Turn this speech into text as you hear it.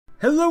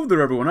Hello there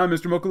everyone, I'm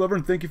Mr. Mocha Lover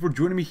and thank you for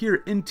joining me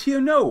here in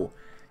TNO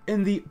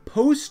in the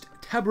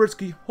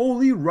Post-Taboritsky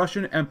Holy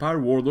Russian Empire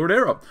Warlord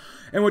era,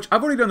 in which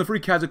I've already done the free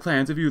Kazakh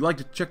clans if you'd like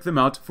to check them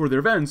out for their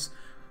events.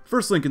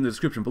 First link in the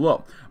description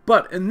below.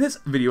 But in this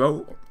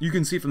video, you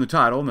can see from the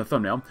title and the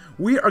thumbnail,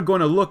 we are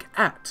going to look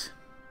at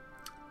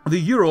the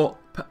Ural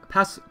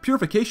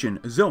Purification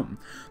Zone.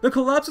 The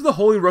collapse of the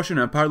Holy Russian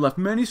Empire left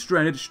many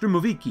stranded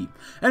Shturmoviki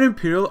and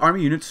Imperial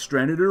Army units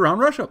stranded around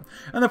Russia,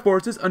 and the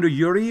forces under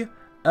Yuri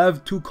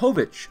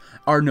Avtukovich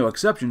are no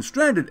exception,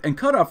 stranded and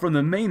cut off from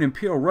the main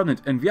imperial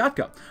remnant in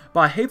Vyatka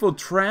by a hateful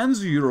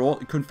Trans-Ural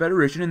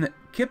Confederation in the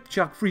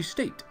Kipchak Free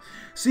State.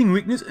 Seeing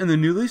weakness in the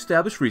newly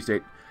established Free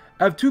State,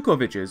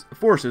 Avtukovich's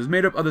forces,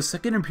 made up of the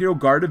 2nd Imperial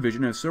Guard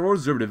Division and several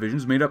reserve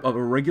divisions made up of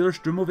irregular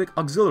Shturmovik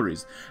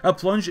auxiliaries, have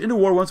plunged into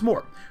war once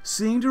more,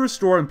 seeking to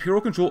restore imperial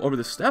control over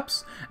the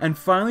steppes and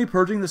finally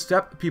purging the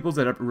steppe peoples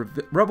that have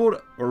rebelled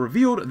or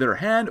revealed their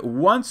hand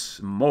once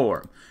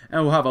more.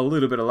 And we'll have a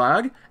little bit of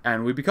lag,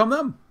 and we become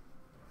them.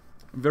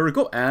 Very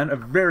cool, and a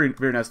very,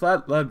 very nice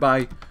lad, led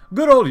by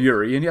good old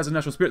Yuri, and he has a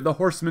national spirit, the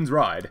Horseman's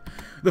Ride.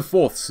 The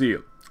 4th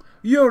Seal.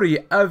 Yuri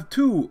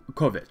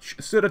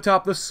Avtukovich stood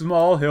atop the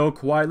small hill,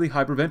 quietly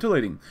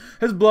hyperventilating.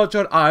 His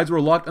bloodshot eyes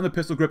were locked on the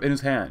pistol grip in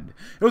his hand.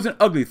 It was an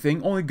ugly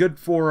thing, only good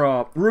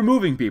for,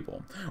 removing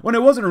people. When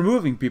it wasn't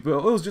removing people,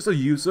 it was just a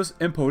useless,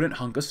 impotent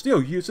hunk of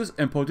steel. Useless,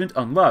 impotent,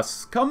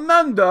 unless...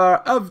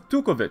 Commander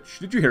Avtukovich,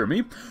 did you hear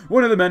me?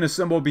 One of the men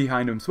assembled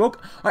behind him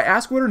spoke. I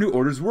asked what our new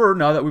orders were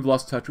now that we've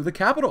lost touch with the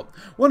capital.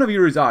 One of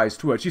Yuri's eyes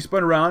twitched. He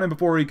spun around, and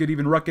before he could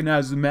even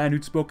recognize the man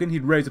who'd spoken,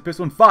 he'd raised a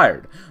pistol and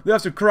fired. The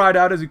officer cried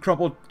out as he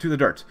crumpled to the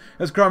dirt.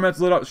 His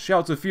comrades let out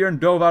shouts of fear and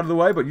dove out of the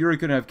way, but Yuri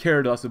couldn't have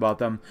cared less about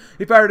them.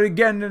 He fired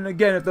again and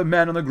again at the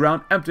man on the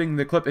ground, emptying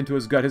the clip into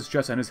his gut, his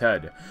chest, and his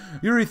head.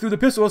 Yuri threw the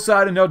pistol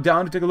aside and knelt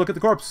down to take a look at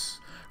the corpse.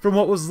 From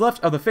what was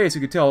left of the face,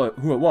 he could tell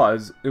who it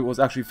was. It was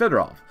actually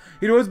Fedorov.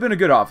 He'd always been a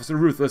good officer,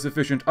 ruthless,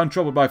 efficient,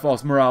 untroubled by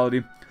false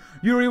morality.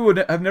 Yuri would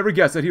have never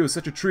guessed that he was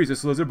such a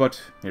treasonous lizard,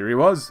 but here he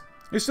was.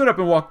 He stood up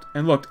and walked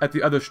and looked at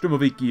the other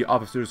Shturmoviki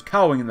officers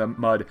cowering in the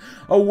mud,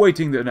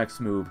 awaiting their next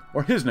move,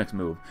 or his next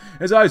move.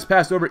 His eyes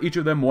passed over each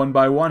of them one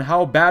by one.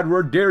 How bad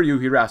word dare you,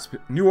 he rasped.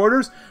 New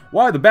orders?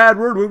 Why the bad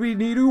word would we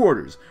need new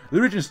orders? The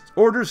regent's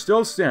order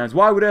still stands.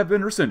 Why would it have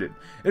been rescinded?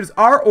 It is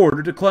our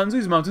order to cleanse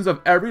these mountains of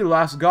every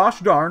last gosh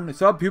darn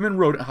subhuman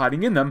rodent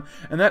hiding in them,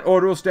 and that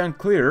order will stand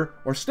clear,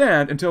 or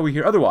stand until we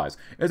hear otherwise.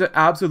 Is it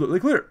absolutely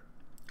clear?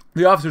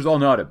 The officers all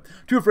nodded.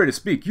 Too afraid to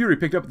speak, Yuri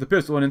picked up the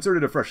pistol and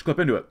inserted a fresh clip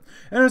into it.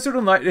 And in a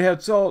certain light, it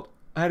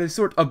had a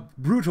sort of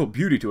brutal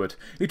beauty to it.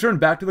 He turned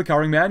back to the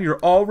cowering man. You're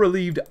all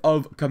relieved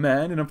of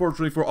command, and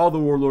unfortunately for all the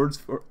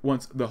warlords,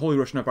 once the Holy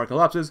Russian Empire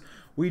collapses,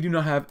 we do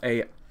not have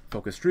a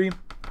focus tree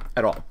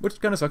at all,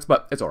 which kind of sucks,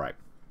 but it's alright.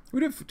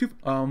 We do have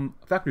 2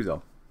 factories,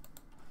 though.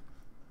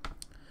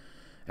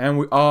 And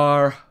we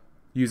are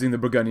using the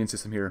Burgundian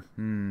system here.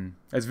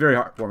 It's very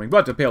heartwarming,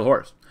 but a pale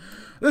horse.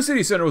 The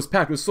city center was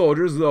packed with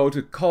soldiers, though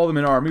to call them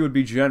an army would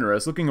be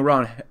generous. Looking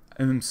around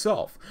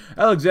himself,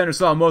 Alexander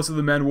saw most of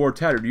the men wore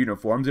tattered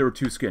uniforms. They were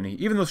too skinny,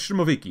 even the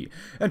Shturmoviki,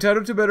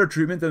 entitled to better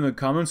treatment than the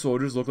common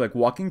soldiers, looked like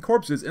walking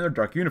corpses in their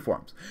dark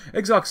uniforms.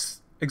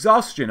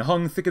 Exhaustion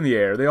hung thick in the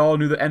air. They all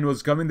knew the end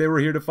was coming. They were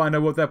here to find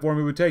out what that form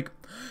it would take.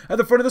 At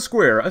the front of the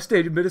square, a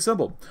stage had been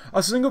assembled.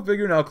 A single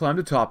figure now climbed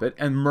atop it,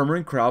 and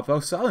murmuring crowd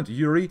fell silent.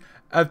 Yuri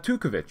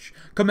Avtukovich,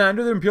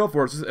 commander of the imperial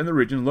forces in the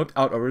region, looked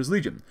out over his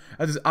legion.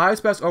 As his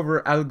eyes passed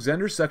over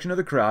Alexander's section of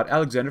the crowd,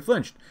 Alexander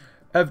flinched.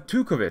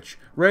 Avtukovich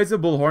raised the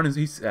bullhorn as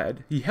he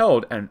said, he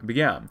held and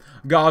began.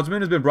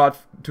 Godsman, has been brought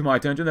to my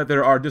attention that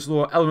there are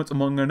disloyal elements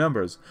among their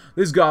numbers.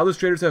 These godless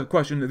traitors have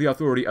questioned the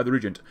authority of the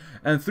regent,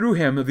 and through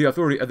him the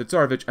authority of the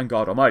Tsarevich and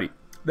God Almighty.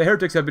 The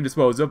heretics have been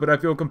disposed of, but I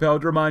feel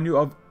compelled to remind you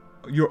of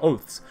your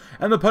oaths,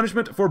 and the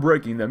punishment for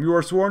breaking them. You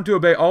are sworn to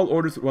obey all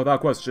orders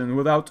without question.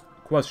 Without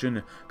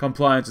question,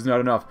 compliance is not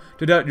enough.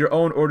 To doubt your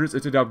own orders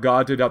is to doubt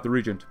God, to doubt the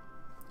regent.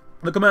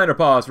 The commander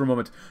paused for a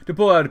moment to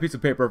pull out a piece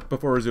of paper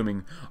before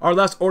resuming. Our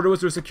last order was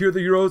to secure the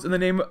Urals in the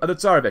name of the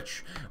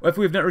Tsarevich. If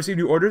we have not received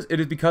new orders,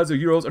 it is because the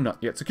Urals are not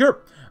yet secure.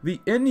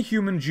 The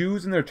inhuman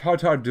Jews and their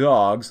Tatar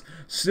dogs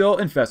still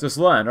infest this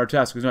land. Our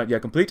task is not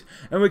yet complete,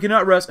 and we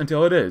cannot rest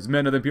until it is.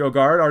 Men of the Imperial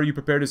Guard, are you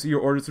prepared to see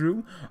your orders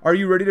through? Are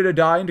you ready to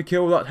die and to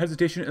kill without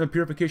hesitation in the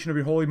purification of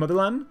your holy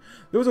motherland?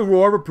 There was a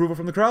roar of approval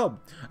from the crowd.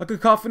 A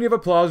cacophony of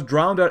applause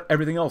drowned out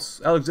everything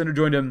else. Alexander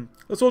joined him.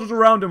 The soldiers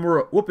around him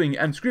were whooping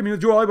and screaming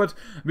with joy, but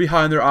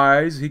behind their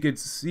eyes, he could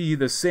see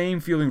the same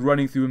feeling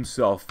running through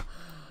himself.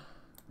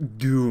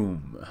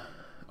 Doom.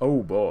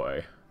 Oh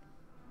boy.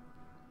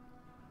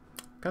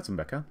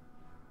 Kazakh, huh?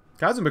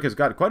 Kazakh has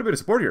got quite a bit of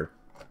support here.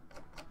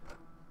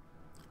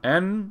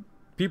 And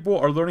people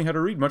are learning how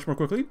to read much more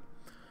quickly.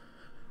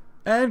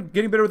 And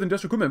getting better with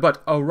industrial equipment,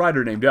 but a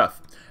rider named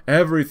Death.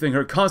 Everything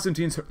hurt.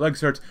 Constantine's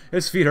legs hurt.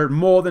 His feet hurt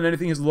more than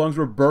anything. His lungs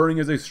were burning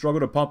as they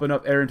struggled to pump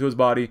enough air into his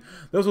body.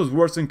 This was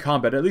worse than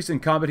combat. At least in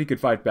combat he could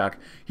fight back.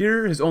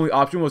 Here, his only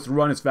option was to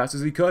run as fast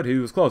as he could. He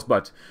was close,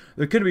 but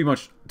there couldn't be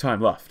much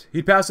time left.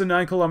 He passed the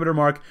 9-kilometer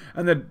mark,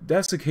 and the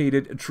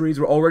desiccated trees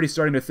were already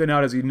starting to thin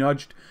out as he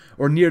nudged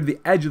or neared the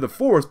edge of the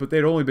forest, but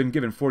they'd only been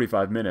given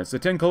 45 minutes. The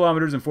 10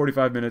 kilometers in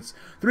 45 minutes,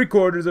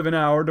 3/4 of an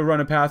hour to run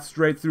a path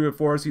straight through a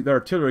forest the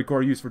artillery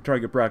corps used for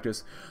target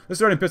practice. The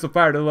starting pistol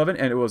fired at 11,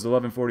 and it was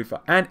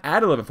 11:45. And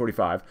at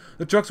 11:45,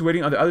 the trucks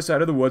waiting on the other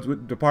side of the woods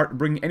would depart,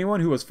 bringing anyone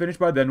who was finished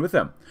by then with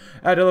them.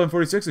 At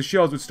 11:46, the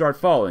shells would start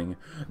falling.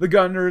 The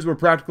gunners were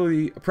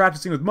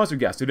practicing with mustard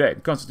gas today.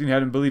 Constantine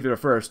hadn't believed it at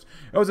first.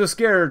 It was a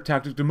scare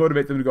tactic to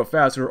motivate them to go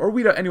faster, or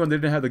weed out anyone that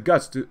didn't have the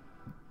guts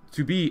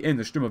to be in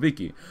the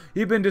Stromoviki.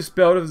 He'd been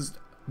dispelled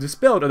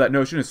of that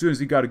notion as soon as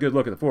he got a good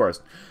look at the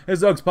forest.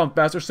 His legs pumped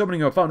faster,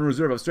 summoning a fountain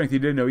reserve of strength he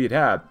didn't know he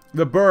had.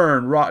 The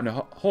burned, rotten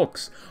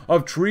hulks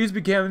of trees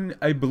became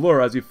a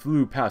blur as he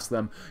flew past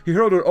them. He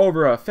hurled it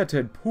over a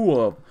fetid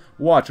pool of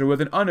water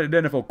with an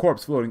unidentified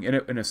corpse floating in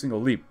it in a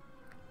single leap.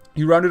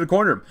 He rounded a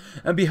corner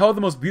and beheld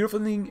the most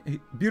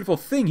beautiful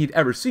thing he'd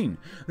ever seen.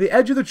 The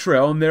edge of the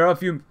trail, and there a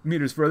few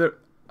meters further,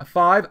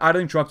 5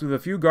 idling trucks with a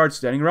few guards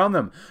standing around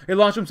them. He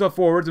launched himself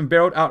forwards and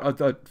barreled out of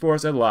the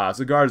forest at last.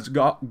 The guards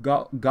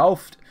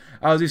golfed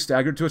as he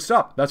staggered to a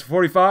stop. "That's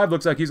 45.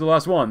 Looks like he's the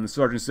last one," the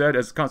sergeant said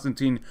as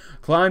Constantine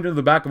climbed into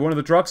the back of one of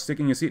the trucks,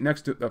 taking a seat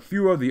next to a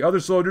few of the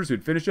other soldiers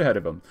who'd finished ahead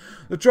of him.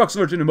 The truck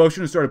lurched into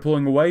motion and started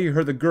pulling away. He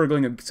heard the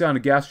gurgling sound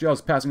of gas shells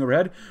passing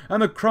overhead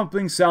and the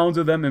crumpling sounds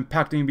of them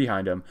impacting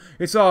behind him.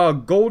 He saw a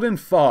golden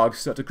fog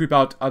start to creep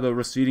out of the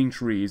receding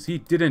trees. He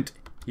didn't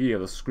hear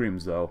the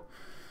screams, though.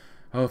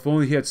 Oh, if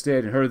only he had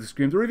stayed and heard the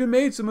screams, or even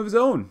made some of his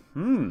own.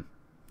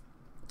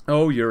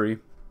 Oh, Yuri.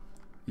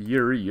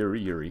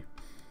 Yuri.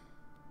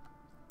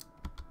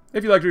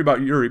 If you'd like to read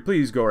about Yuri,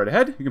 please go right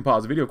ahead. You can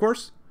pause the video, of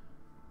course.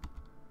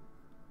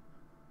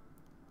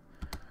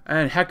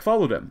 And Heck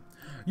followed him.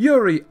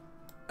 Yuri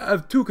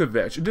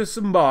Avtukovich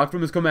disembarked from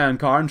his command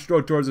car and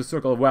strode towards the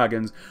circle of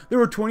wagons. There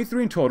were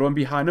 23 in total, and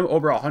behind him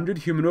over 100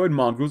 humanoid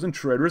mongrels and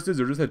traitorous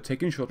deserters had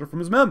taken shelter from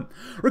his men.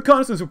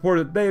 Reconnaissance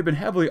reported that they had been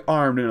heavily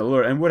armed and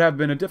alert and would have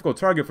been a difficult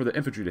target for the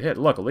infantry to hit.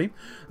 Luckily,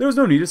 there was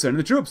no need to send in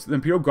the troops. The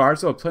Imperial Guard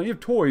still had plenty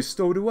of toys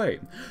stowed away.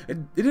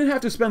 It didn't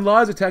have to spend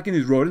lives attacking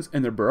these rodents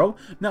in their burrow,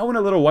 not when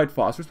a little white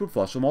phosphorus would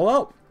flush them all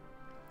out.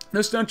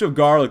 The stench of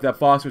garlic that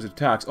phosphorus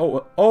attacks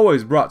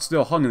always brought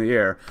still hung in the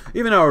air,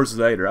 even hours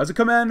later. As the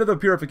commander of the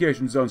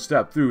Purification Zone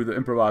stepped through the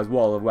improvised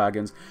wall of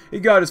wagons, he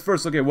got his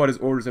first look at what his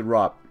orders had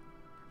wrought.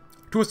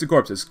 Twisted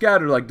corpses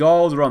scattered like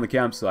dolls around the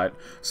campsite.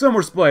 Some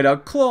were splayed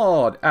out,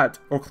 clawing at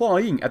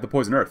the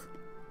poison earth.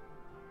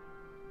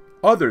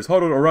 Others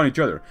huddled around each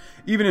other,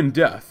 even in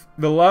death.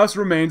 The last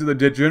remains of the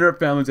degenerate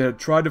families that had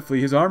tried to flee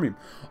his army.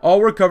 All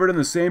were covered in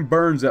the same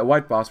burns that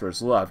white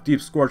phosphorus left, deep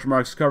scorch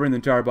marks covering the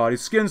entire body.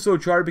 Skin so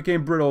charred it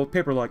became brittle,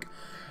 paper-like.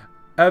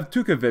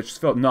 Avtukovich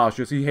felt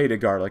nauseous. He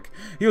hated garlic.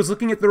 He was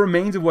looking at the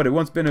remains of what had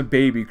once been a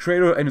baby,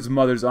 cradled in his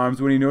mother's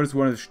arms, when he noticed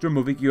one of the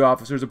Stromoviki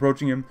officers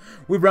approaching him.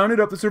 "We've rounded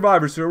up the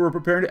survivors, sir. We're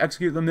preparing to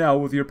execute them now,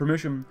 with your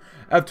permission."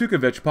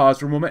 Avtukovich paused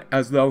for a moment,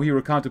 as though he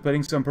were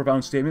contemplating some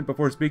profound statement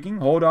before speaking.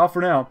 "Hold off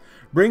for now.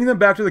 Bring them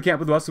back to the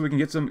camp with us so we can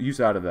get some use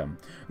out of them."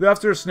 The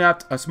officer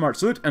snapped a smart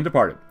salute and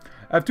departed.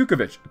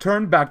 Avtukovich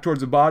turned back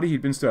towards the body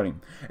he'd been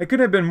studying. It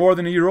couldn't have been more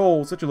than a year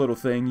old, such a little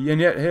thing, and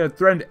yet it had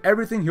threatened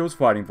everything he was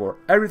fighting for,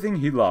 everything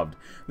he loved.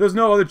 There was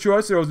no other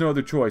choice, there was no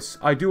other choice.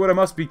 I do what I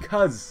must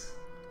because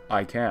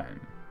I can.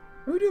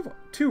 We do have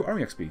 2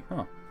 army XP,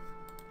 huh?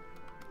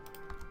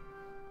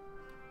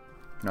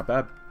 Not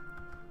bad.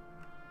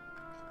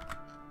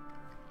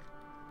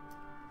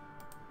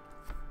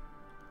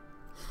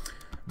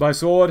 By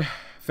sword,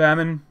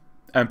 famine,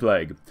 and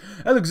plague.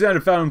 Alexander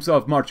found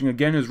himself marching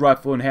again, his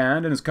rifle in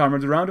hand, and his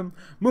comrades around him,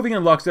 moving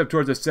in lockstep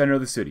towards the center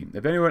of the city.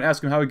 If anyone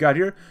asked him how he got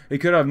here, he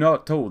could have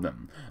not told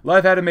them.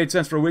 Life hadn't made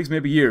sense for weeks,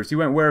 maybe years. He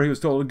went where he was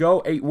told to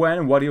go, ate when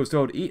and what he was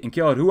told to eat, and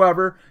killed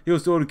whoever he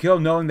was told to kill,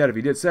 knowing that if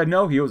he said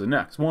no, he was the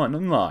next one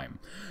in line.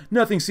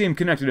 Nothing seemed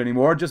connected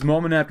anymore, just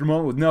moment after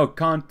moment with no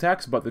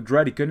context but the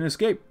dread he couldn't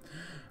escape.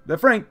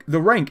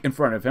 The rank in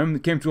front of him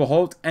came to a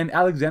halt, and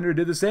Alexander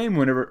did the same.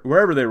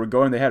 Wherever they were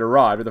going, they had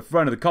arrived. At the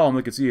front of the column,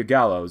 they could see a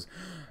gallows.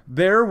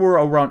 There were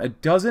around a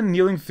dozen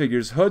kneeling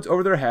figures, hoods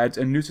over their heads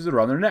and nooses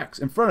around their necks,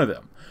 in front of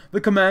them.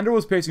 The commander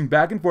was pacing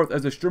back and forth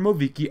as the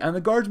Stromoviki and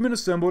the guardsmen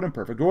assembled in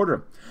perfect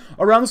order.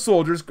 Around the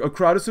soldiers, a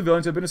crowd of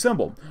civilians had been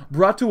assembled,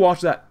 brought to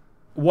watch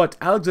what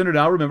Alexander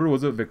now remembered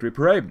was a victory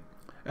parade.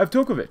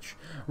 Avtukovich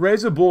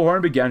raised a bullhorn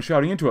and began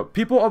shouting into it.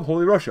 "People of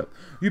Holy Russia,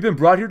 you've been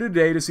brought here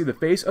today to see the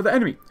face of the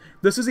enemy.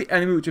 This is the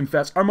enemy which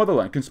infests our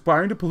motherland,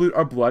 conspiring to pollute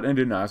our blood and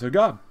deny us our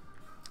God.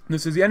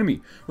 This is the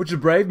enemy, which the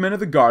brave men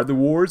of the Guard, the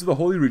warriors of the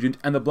Holy Regent,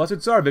 and the blessed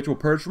Tsarevich will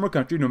purge from our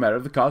country no matter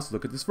the cost.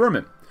 Look at this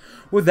vermin."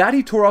 With that,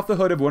 he tore off the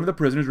hood of one of the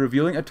prisoners,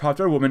 revealing a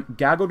Tatar woman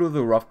gaggled with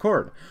a rough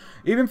cord.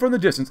 Even from the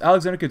distance,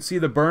 Alexander could see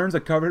the burns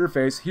that covered her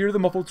face, hear the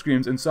muffled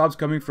screams and sobs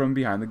coming from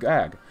behind the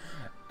gag.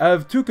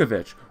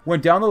 Avtukovich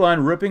went down the line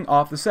ripping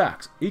off the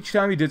sacks. Each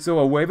time he did so,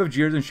 a wave of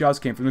jeers and shouts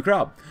came from the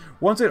crowd.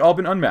 Once they had all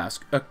been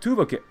unmasked,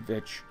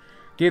 Avtukovich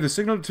gave the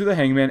signal to the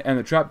hangman and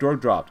the trapdoor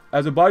dropped.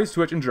 As the bodies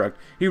twitched and jerked,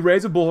 he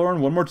raised a bullhorn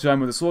one more time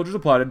when the soldiers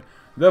applauded.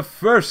 The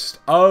first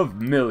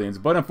of millions.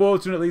 But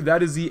unfortunately,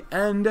 that is the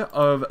end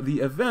of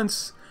the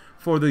events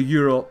for the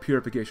Ural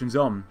Purification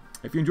Zone.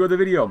 If you enjoyed the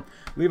video,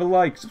 leave a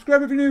like,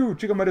 subscribe if you're new,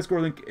 check out my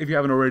Discord link if you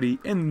haven't already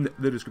in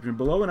the description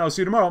below, and I'll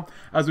see you tomorrow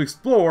as we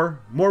explore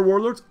more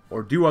warlords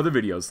or do other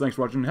videos. Thanks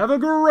for watching. Have a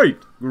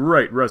great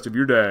rest of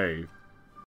your day.